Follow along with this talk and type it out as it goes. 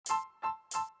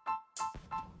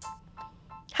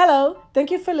Hello,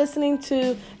 thank you for listening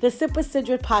to the Sip with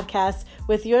Sidrid podcast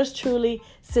with yours truly,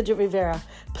 Sidrid Rivera.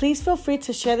 Please feel free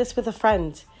to share this with a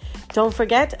friend. Don't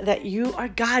forget that you are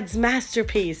God's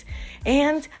masterpiece,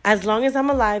 and as long as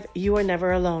I'm alive, you are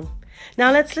never alone.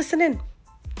 Now let's listen in.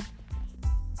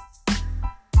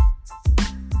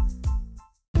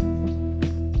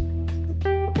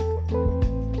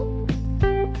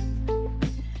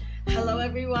 Hello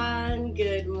everyone,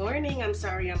 good morning. I'm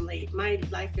sorry I'm late. My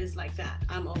life is like that.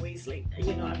 I'm always late.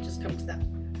 I've just come to that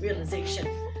realization.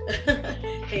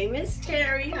 Hey Miss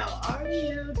Terry, how are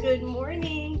you? Good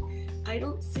morning. I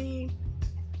don't see.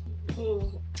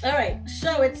 All right,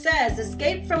 so it says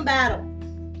escape from battle.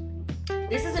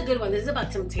 This is a good one. This is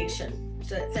about temptation.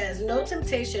 So it says no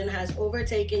temptation has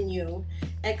overtaken you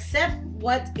except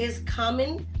what is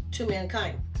common to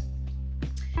mankind.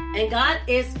 And God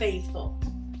is faithful.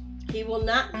 He will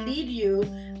not lead you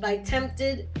by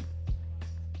tempted.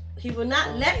 He will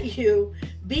not let you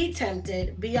be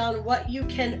tempted beyond what you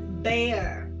can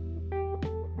bear.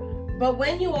 But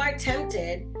when you are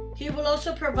tempted, He will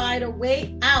also provide a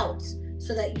way out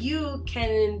so that you can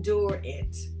endure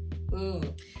it.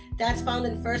 That's found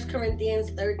in 1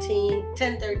 Corinthians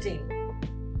 10:13.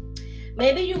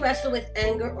 Maybe you wrestle with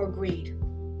anger or greed.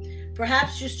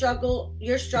 Perhaps your struggle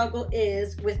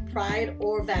is with pride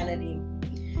or vanity.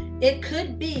 It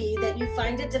could be that you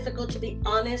find it difficult to be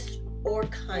honest or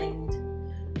kind.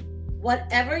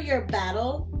 Whatever your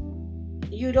battle,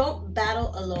 you don't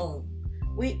battle alone.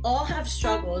 We all have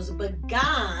struggles, but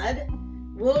God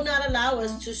will not allow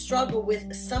us to struggle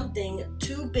with something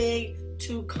too big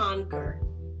to conquer.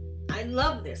 I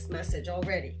love this message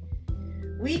already.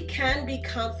 We can be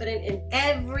confident in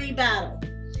every battle,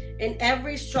 in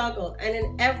every struggle, and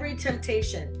in every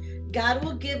temptation. God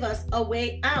will give us a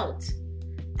way out.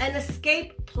 An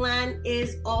escape plan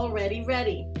is already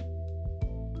ready.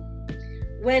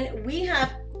 When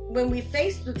we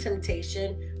face the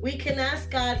temptation, we can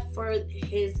ask God for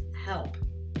His help.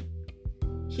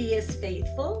 He is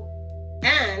faithful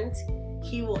and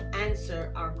He will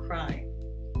answer our cry.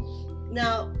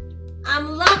 Now,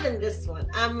 I'm loving this one.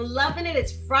 I'm loving it.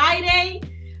 It's Friday,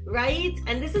 right?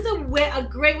 And this is a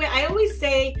great way. I always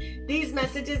say these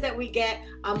messages that we get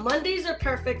on Mondays are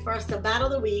perfect for us to battle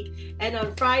the week, and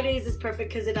on Fridays is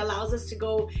perfect because it allows us to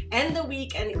go end the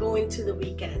week and go into the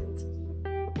weekend.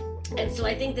 And so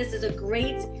I think this is a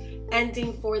great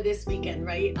ending for this weekend,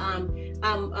 right?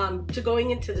 To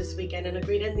going into this weekend, and a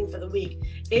great ending for the week.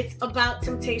 It's about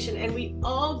temptation, and we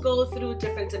all go through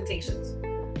different temptations.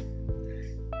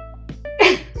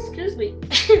 Excuse me.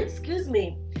 Excuse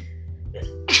me.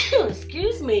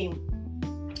 Excuse me.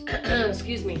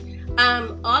 Excuse me.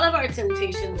 All of our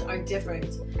temptations are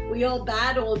different. We all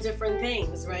battle different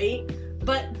things, right?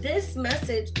 But this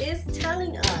message is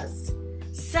telling us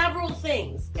several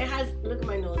things. Look at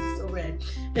my nose, it's so red.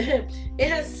 It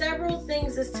has several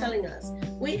things it's telling us.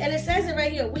 And it says it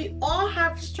right here, we all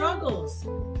have struggles.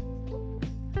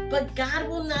 But God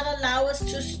will not allow us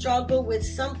to struggle with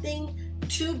something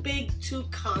too big to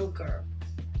conquer.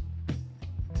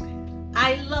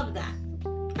 I love that.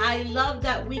 I love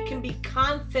that we can be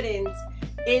confident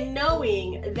in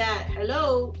knowing that,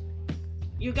 hello,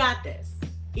 you got this.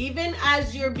 Even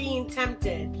as you're being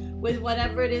tempted with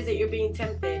whatever it is that you're being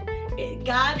tempted,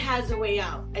 God has a way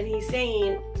out. And He's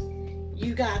saying,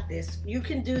 you got this. You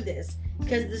can do this.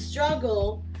 Because the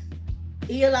struggle,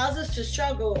 He allows us to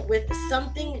struggle with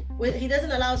something. He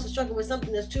doesn't allow us to struggle with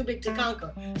something that's too big to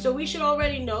conquer. So we should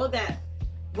already know that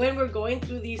when we're going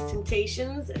through these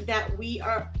temptations, that we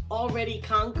are already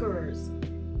conquerors.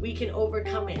 We can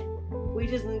overcome it. We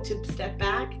just need to step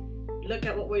back, look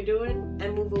at what we're doing,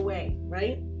 and move away,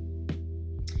 right?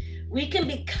 We can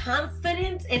be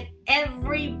confident in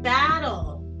every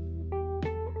battle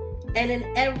and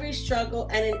in every struggle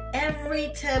and in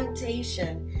every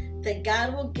temptation that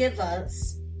God will give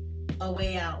us a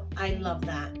way out. I love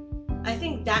that. I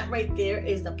think that right there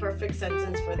is the perfect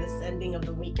sentence for this ending of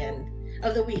the week.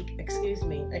 Excuse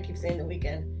me. I keep saying the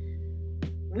weekend.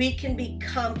 We can be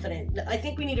confident. I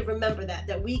think we need to remember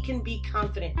that we can be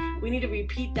confident. We need to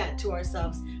repeat that to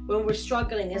ourselves when we're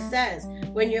struggling. It says,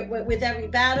 when you're with every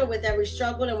battle, with every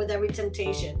struggle, and with every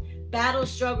temptation. Battle,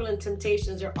 struggle, and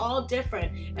temptations are all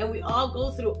different. And we all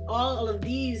go through all of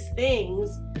these things.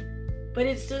 But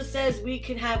it still says we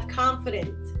can have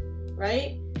confidence,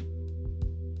 right?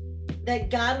 That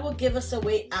God will give us a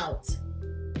way out.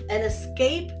 An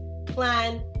escape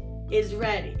plan is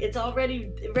ready. It's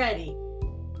already ready.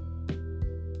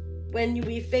 When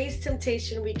we face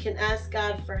temptation, we can ask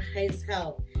God for His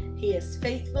help. He is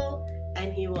faithful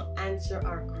and he will answer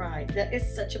our cry. That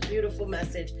is such a beautiful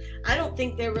message. I don't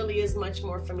think there really is much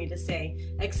more for me to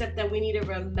say, except that we need to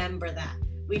remember that.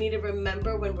 We need to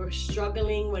remember when we're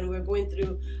struggling, when we're going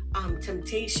through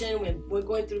temptation, when we're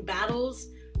going through battles,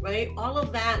 right? All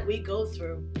of that we go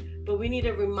through. But we need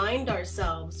to remind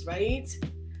ourselves, right,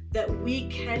 that we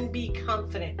can be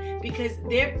confident because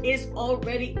there is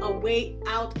already a way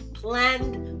out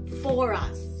planned for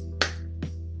us.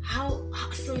 How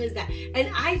awesome is that?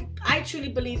 And I truly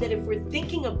believe that if we're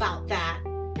thinking about that,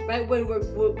 right, when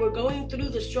we're going through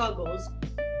the struggles,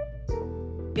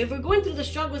 if we're going through the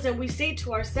struggles and we say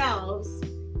to ourselves,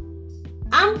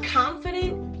 I'm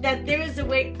confident that there is a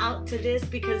way out to this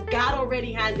because God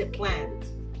already has it planned.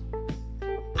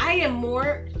 I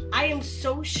am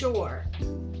so sure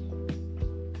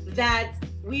that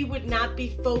we would not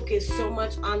be focused so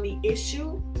much on the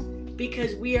issue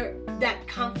because that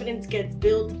confidence gets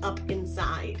built up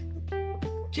inside.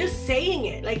 Just saying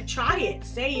it, like try it,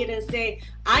 say it and say,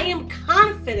 I am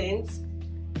confident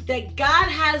that God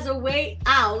has a way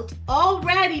out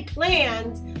already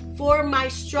planned for my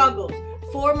struggles,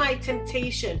 for my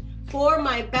temptation, for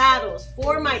my battles,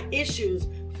 for my issues,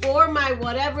 for my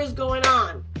whatever's going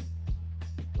on,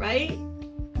 right?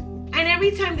 And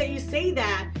every time that you say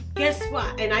that, guess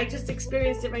what? And I just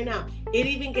experienced it right now. It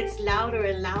even gets louder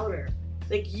and louder.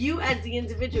 Like you as the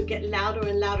individual get louder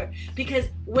and louder. Because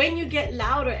when you get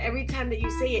louder, every time that you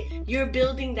say it, you're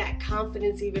building that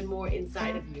confidence even more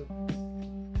inside of you.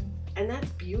 And that's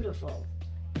beautiful.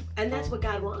 And that's what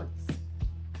God wants.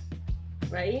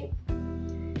 Right?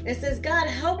 It says, God,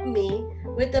 help me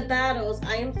with the battles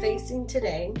I am facing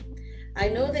today. I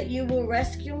know that you will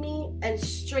rescue me and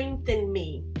strengthen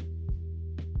me.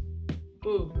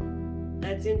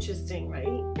 That's interesting,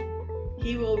 right?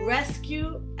 He will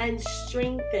rescue and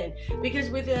strengthen, because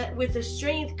with the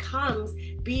strength comes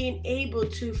being able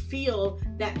to feel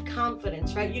that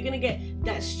confidence, right? You're going to get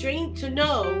that strength to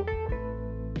know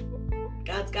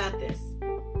God's got this.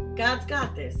 God's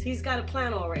got this. He's got a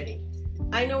plan already.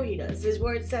 I know he does. His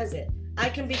word says it. I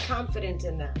can be confident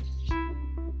in that.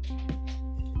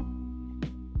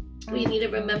 We need to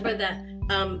remember that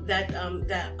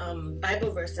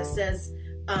Bible verse that says,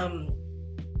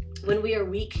 when we are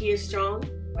weak, he is strong,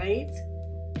 right?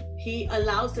 He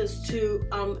allows us to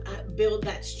build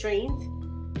that strength,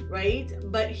 right?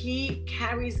 But he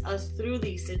carries us through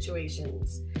these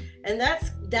situations. And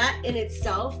that in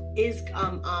itself is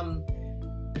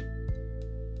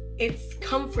it's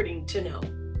comforting to know,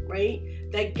 right?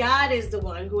 That God is the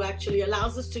one who actually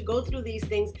allows us to go through these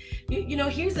things. You know,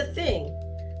 here's the thing.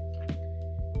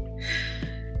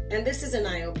 And this is an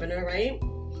eye-opener, right?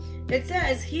 It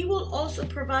says, he will also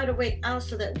provide a way out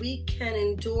so that we can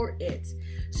endure it.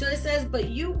 So it says, but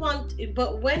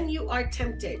when you are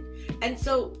tempted. And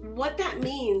so what that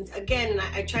means, again, and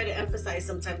I try to emphasize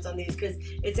sometimes on these because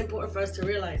it's important for us to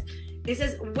realize. It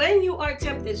says, when you are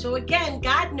tempted. So again,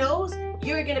 God knows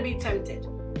you're going to be tempted.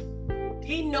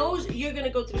 He knows you're going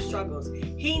to go through struggles.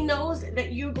 He knows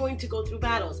that you're going to go through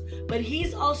battles. But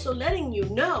he's also letting you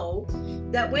know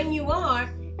that when you are,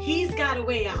 he's got a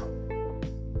way out.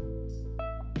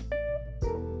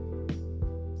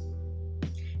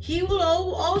 He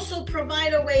will also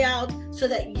provide a way out so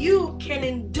that you can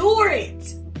endure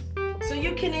it. So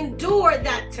you can endure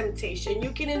that temptation.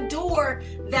 You can endure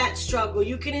that struggle.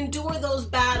 You can endure those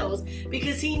battles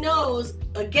because he knows,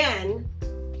 again,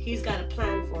 he's got a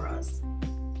plan for us.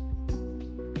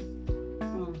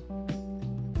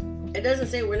 It doesn't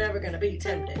say we're never going to be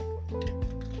tempted.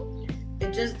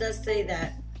 It just does say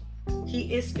that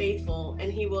he is faithful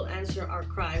and he will answer our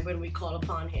cry when we call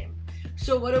upon him.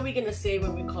 So what are we going to say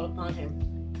when we call upon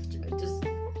him? Just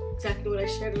exactly what I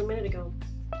shared a minute ago.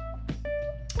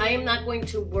 I am not going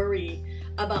to worry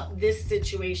about this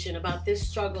situation, about this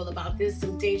struggle, about this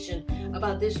temptation,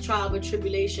 about this trial or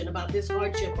tribulation, about this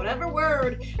hardship, whatever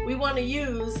word we want to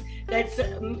use,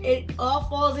 it all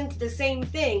falls into the same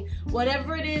thing.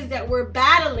 Whatever it is that we're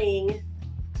battling,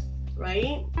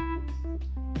 right?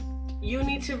 You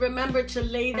need to remember to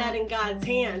lay that in God's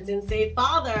hands and say,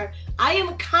 Father, I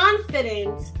am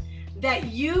confident that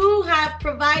you have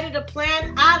provided a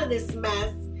plan out of this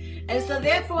mess. And so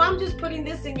therefore, I'm just putting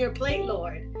this in your plate,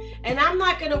 Lord. And I'm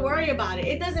not going to worry about it.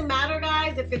 It doesn't matter,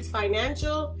 guys, if it's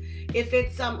financial, if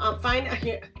it's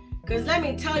because let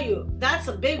me tell you, that's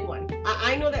a big one.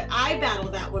 I know that I battle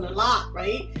that one a lot,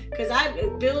 right? Because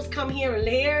bills come here and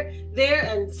there,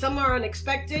 and some are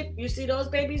unexpected. You see those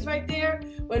babies right there?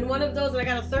 When one of those, and I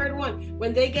got a third one,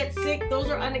 when they get sick, those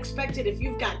are unexpected. If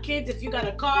you've got kids, if you got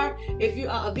a car, if you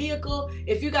a vehicle,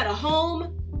 if you got a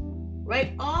home,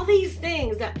 right? All these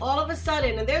things that all of a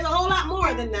sudden, and there's a whole lot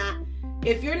more than that,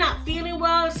 If you're not feeling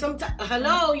well,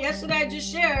 hello, yesterday I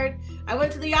just shared, I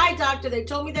went to the eye doctor. They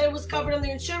told me that it was covered on the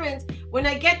insurance. When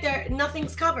I get there,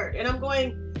 nothing's covered. And I'm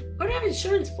going, what do I have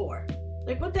insurance for?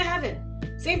 Like, what the heaven?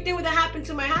 Same thing would have happened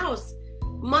to my house.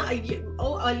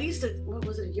 At least, what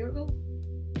was it, a year ago?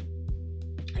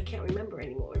 I can't remember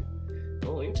anymore.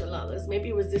 Oh, enchiladas. Maybe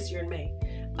it was this year in May.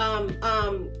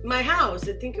 My house,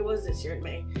 I think it was this year in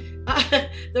May.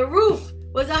 The roof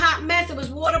was a hot mess. It was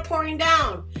water pouring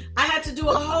down. I had to do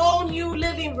a whole new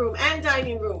living room and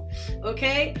dining room,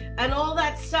 okay? And all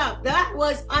that stuff. That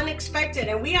was unexpected.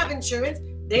 And we have insurance.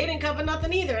 They didn't cover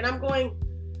nothing either. And I'm going,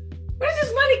 where does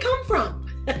this money come from?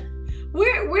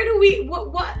 Where do we,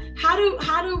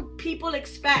 how do people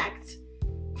expect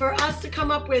for us to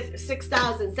come up with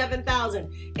 $6,000,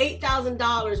 $7,000,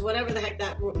 $8,000, whatever the heck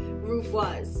that roof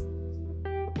was?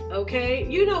 Okay,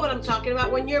 you know what I'm talking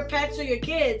about. When your pets or your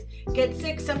kids get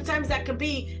sick, sometimes that could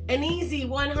be an easy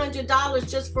 $100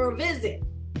 just for a visit,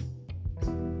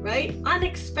 right?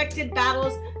 Unexpected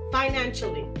battles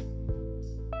financially.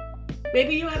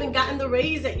 Maybe you haven't gotten the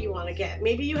raise that you want to get.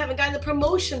 Maybe you haven't gotten the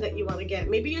promotion that you want to get.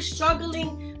 Maybe you're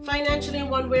struggling financially in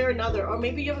one way or another, or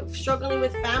maybe you're struggling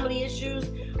with family issues,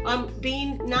 not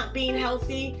being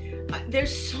healthy.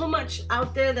 There's so much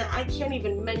out there that I can't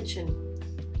even mention.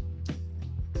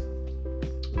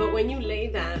 But when you lay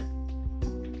that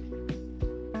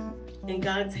in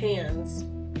God's hands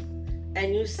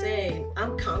and you say,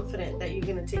 I'm confident that you're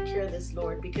going to take care of this,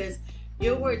 Lord, because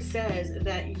your word says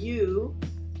that you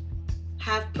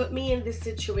have put me in this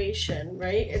situation,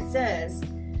 right? It says,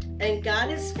 and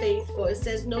God is faithful. It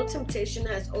says, no temptation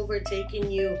has overtaken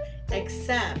you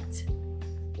except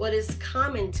what is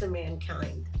common to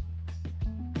mankind.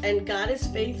 And God is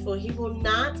faithful. He will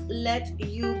not let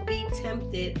you be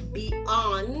tempted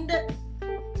beyond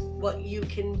what you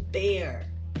can bear.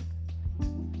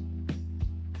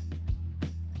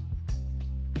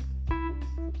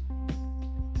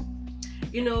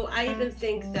 You know, I even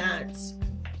think that,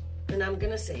 and I'm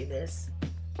going to say this,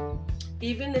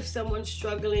 even if someone's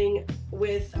struggling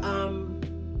with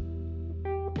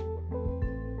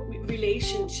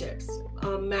relationships,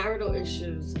 marital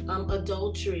issues,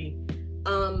 adultery,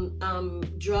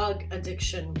 drug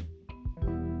addiction.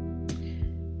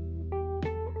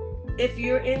 If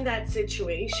you're in that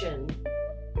situation,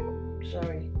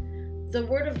 the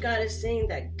word of God is saying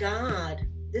that God,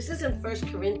 this is in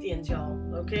 1 Corinthians, y'all,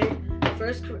 okay?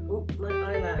 My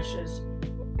eyelashes,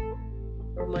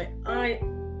 or I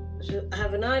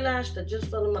have an eyelash that just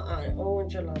fell in my eye. Oh,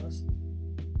 enchiladas.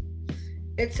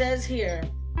 It says here,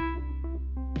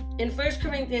 in 1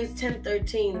 Corinthians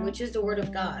 10:13, which is the word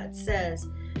of God, says,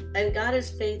 and God is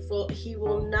faithful. He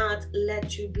will not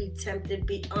let you be tempted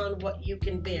beyond what you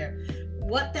can bear.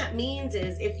 What that means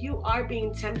is if you are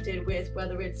being tempted with,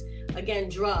 whether it's, again,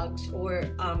 drugs or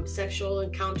sexual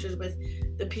encounters with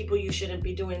the people you shouldn't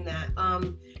be doing that,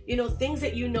 things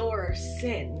that you know are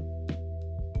sin.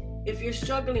 If you're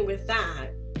struggling with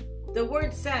that, the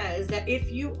word says that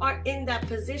if you are in that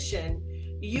position,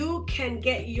 you can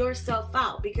get yourself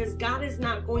out, because God is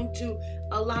not going to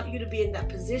allow you to be in that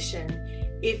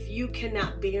position if you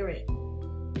cannot bear it.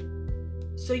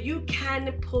 So you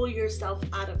can pull yourself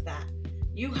out of that.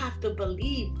 You have to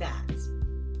believe that.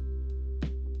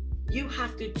 You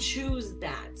have to choose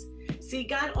that. See,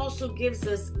 God also gives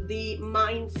us the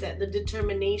mindset, the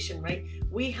determination, right?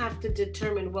 We have to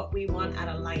determine what we want out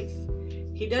of life.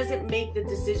 He doesn't make the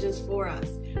decisions for us.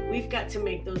 We've got to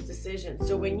make those decisions.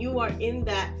 So when you are in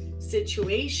that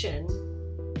situation,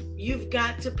 you've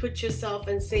got to put yourself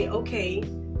and say, okay,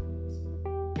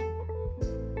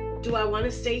 do I want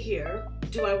to stay here?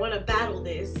 Do I want to battle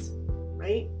this,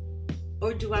 right?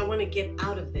 Or do I want to get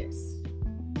out of this?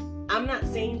 I'm not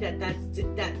saying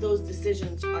that those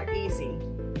decisions are easy.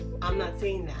 I'm not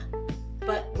saying that.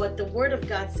 But what the Word of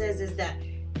God says is that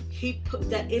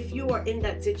that if you are in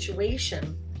that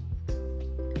situation,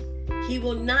 He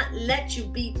will not let you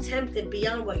be tempted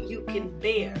beyond what you can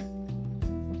bear.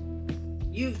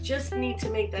 You just need to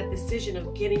make that decision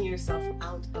of getting yourself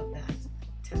out of that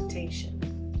temptation.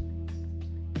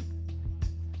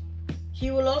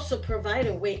 He will also provide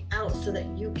a way out so that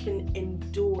you can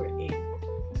endure it.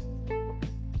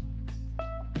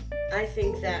 I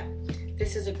think that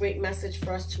this is a great message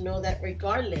for us to know that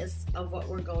regardless of what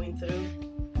we're going through,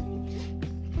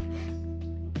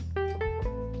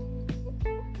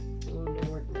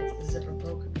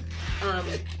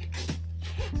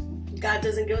 God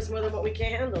doesn't give us more than what we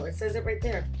can handle. It says it right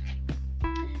there.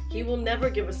 He will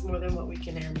never give us more than what we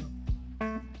can handle.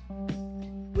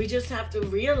 We just have to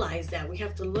realize that. We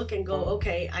have to look and go,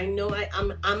 okay, I know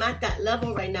I'm at that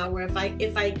level right now where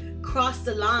if I cross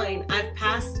the line, I've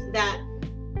passed that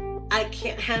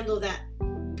can't handle that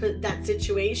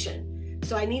situation.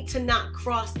 So I need to not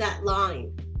cross that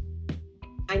line.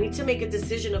 I need to make a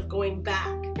decision of going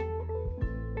back.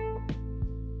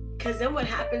 Because then what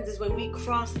happens is when we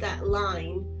cross that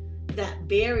line, that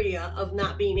barrier of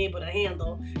not being able to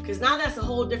handle, because now that's a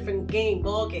whole different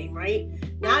ball game, right?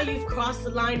 Now you've crossed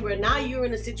the line where now you're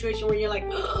in a situation where you're like,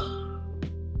 oh,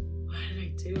 what did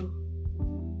I do?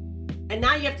 And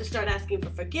now you have to start asking for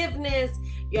forgiveness.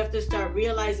 You have to start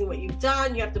realizing what you've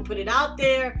done. You have to put it out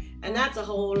there. And that's a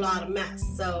whole lot of mess.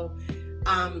 So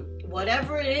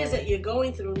whatever it is that you're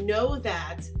going through, know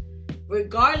that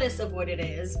regardless of what it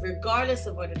is,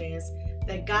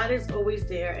 that God is always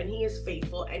there and He is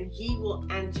faithful and He will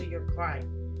answer your cry.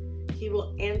 He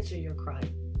will answer your cry.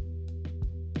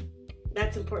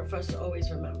 That's important for us to always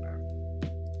remember.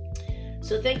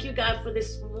 So thank you, God, for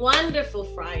this wonderful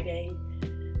Friday.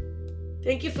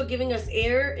 Thank you for giving us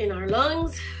air in our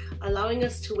lungs, allowing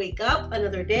us to wake up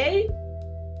another day,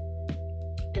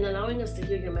 and allowing us to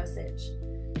hear your message.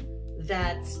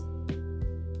 That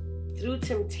through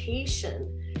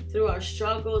temptation, through our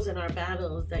struggles and our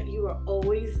battles, that you are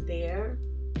always there,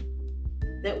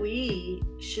 that we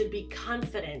should be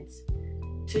confident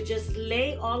to just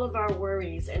lay all of our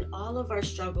worries and all of our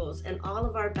struggles and all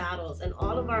of our battles and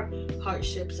all of our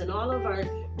hardships and all of our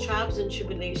trials and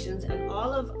tribulations and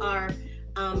all of our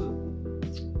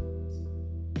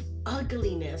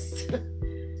ugliness,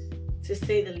 to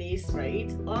say the least,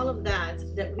 right? All of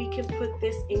that we can put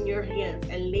this in your hands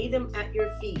and lay them at your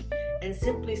feet and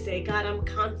simply say, God, I'm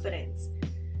confident.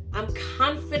 I'm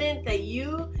confident that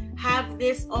you have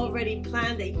this already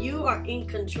planned, that you are in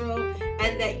control,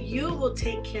 and that you will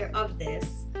take care of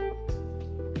this.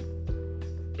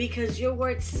 Because your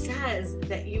word says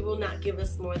that you will not give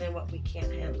us more than what we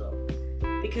can't handle.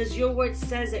 Because your word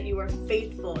says that you are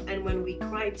faithful, and when we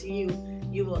cry to you,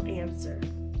 you will answer.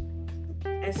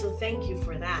 And so thank you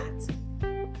for that.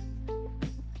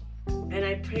 And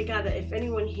I pray, God, that if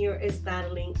anyone here is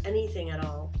battling anything at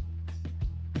all,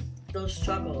 those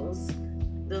struggles,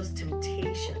 those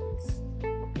temptations,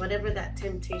 whatever that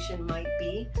temptation might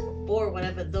be, or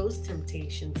whatever those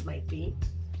temptations might be,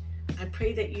 I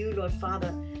pray that you, Lord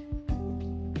Father,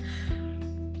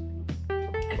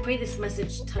 I pray this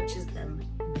message touches them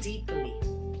deeply,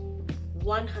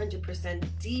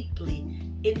 100% deeply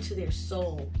into their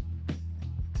soul,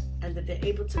 and that they're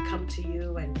able to come to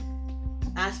you and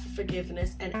ask for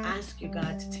forgiveness and ask you,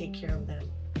 God, to take care of them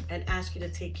and ask you to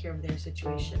take care of their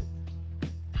situation.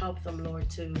 Help them, Lord,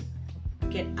 to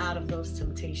get out of those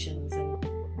temptations and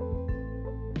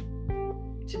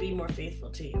to be more faithful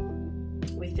to you.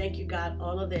 We thank you, God,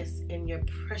 all of this in your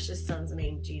precious Son's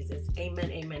name, Jesus. Amen,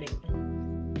 amen,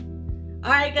 amen. All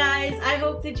right, guys, I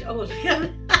hope that you... Oh,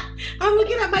 I'm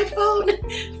looking at my phone.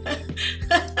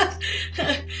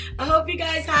 I hope you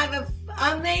guys have an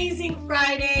amazing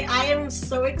Friday. I am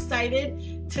so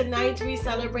excited. Tonight we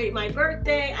celebrate my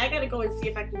birthday. I gotta go and see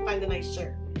if I can find a nice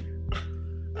shirt.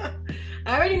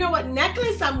 I already know what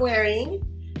necklace I'm wearing.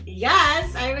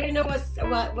 Yes, I already know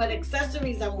what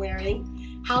accessories I'm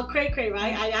wearing. How cray-cray,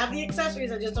 right? I have the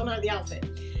accessories, I just don't have the outfit.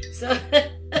 So,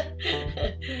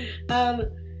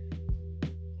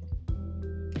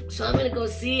 so I'm gonna go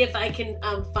see if I can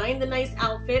find a nice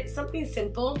outfit, something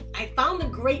simple. I found a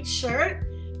great shirt,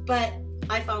 but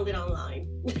I found it online.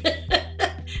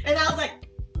 And I was like,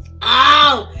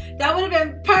 oh, that would have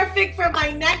been perfect for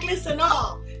my necklace and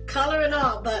all, color and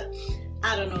all, but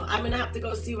I don't know. I'm gonna have to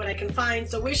go see what I can find.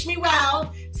 So wish me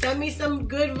well. Send me some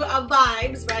good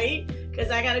vibes, right? Because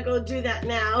I gotta go do that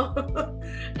now.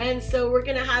 And so we're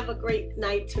gonna have a great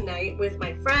night tonight with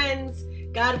my friends.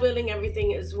 God willing,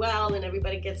 everything is well and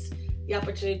everybody gets the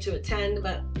opportunity to attend.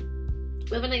 But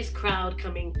we have a nice crowd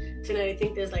coming tonight. I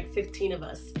think there's like 15 of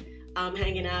us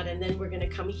hanging out, and then we're gonna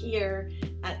come here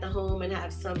at the home and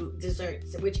have some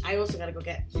desserts, which I also gotta go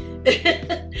get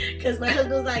because my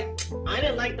husband's like, I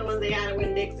didn't like the ones they had at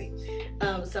Winn-Dixie,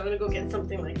 so I'm gonna go get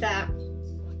something like that,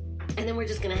 and then we're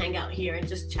just gonna hang out here and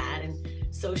just chat and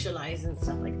socialize and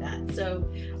stuff like that. So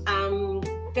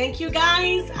thank you,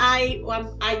 guys. I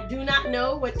do not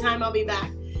know what time I'll be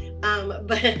back,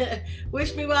 but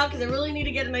wish me well, because I really need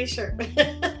to get a nice shirt.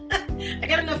 I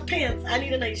got enough pants, I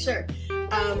need a nice shirt.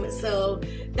 So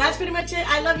that's pretty much it.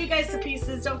 I love you guys to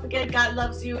pieces. Don't forget, God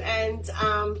loves you, and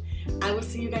I will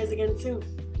see you guys again soon.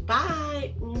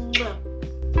 Bye. Mwah.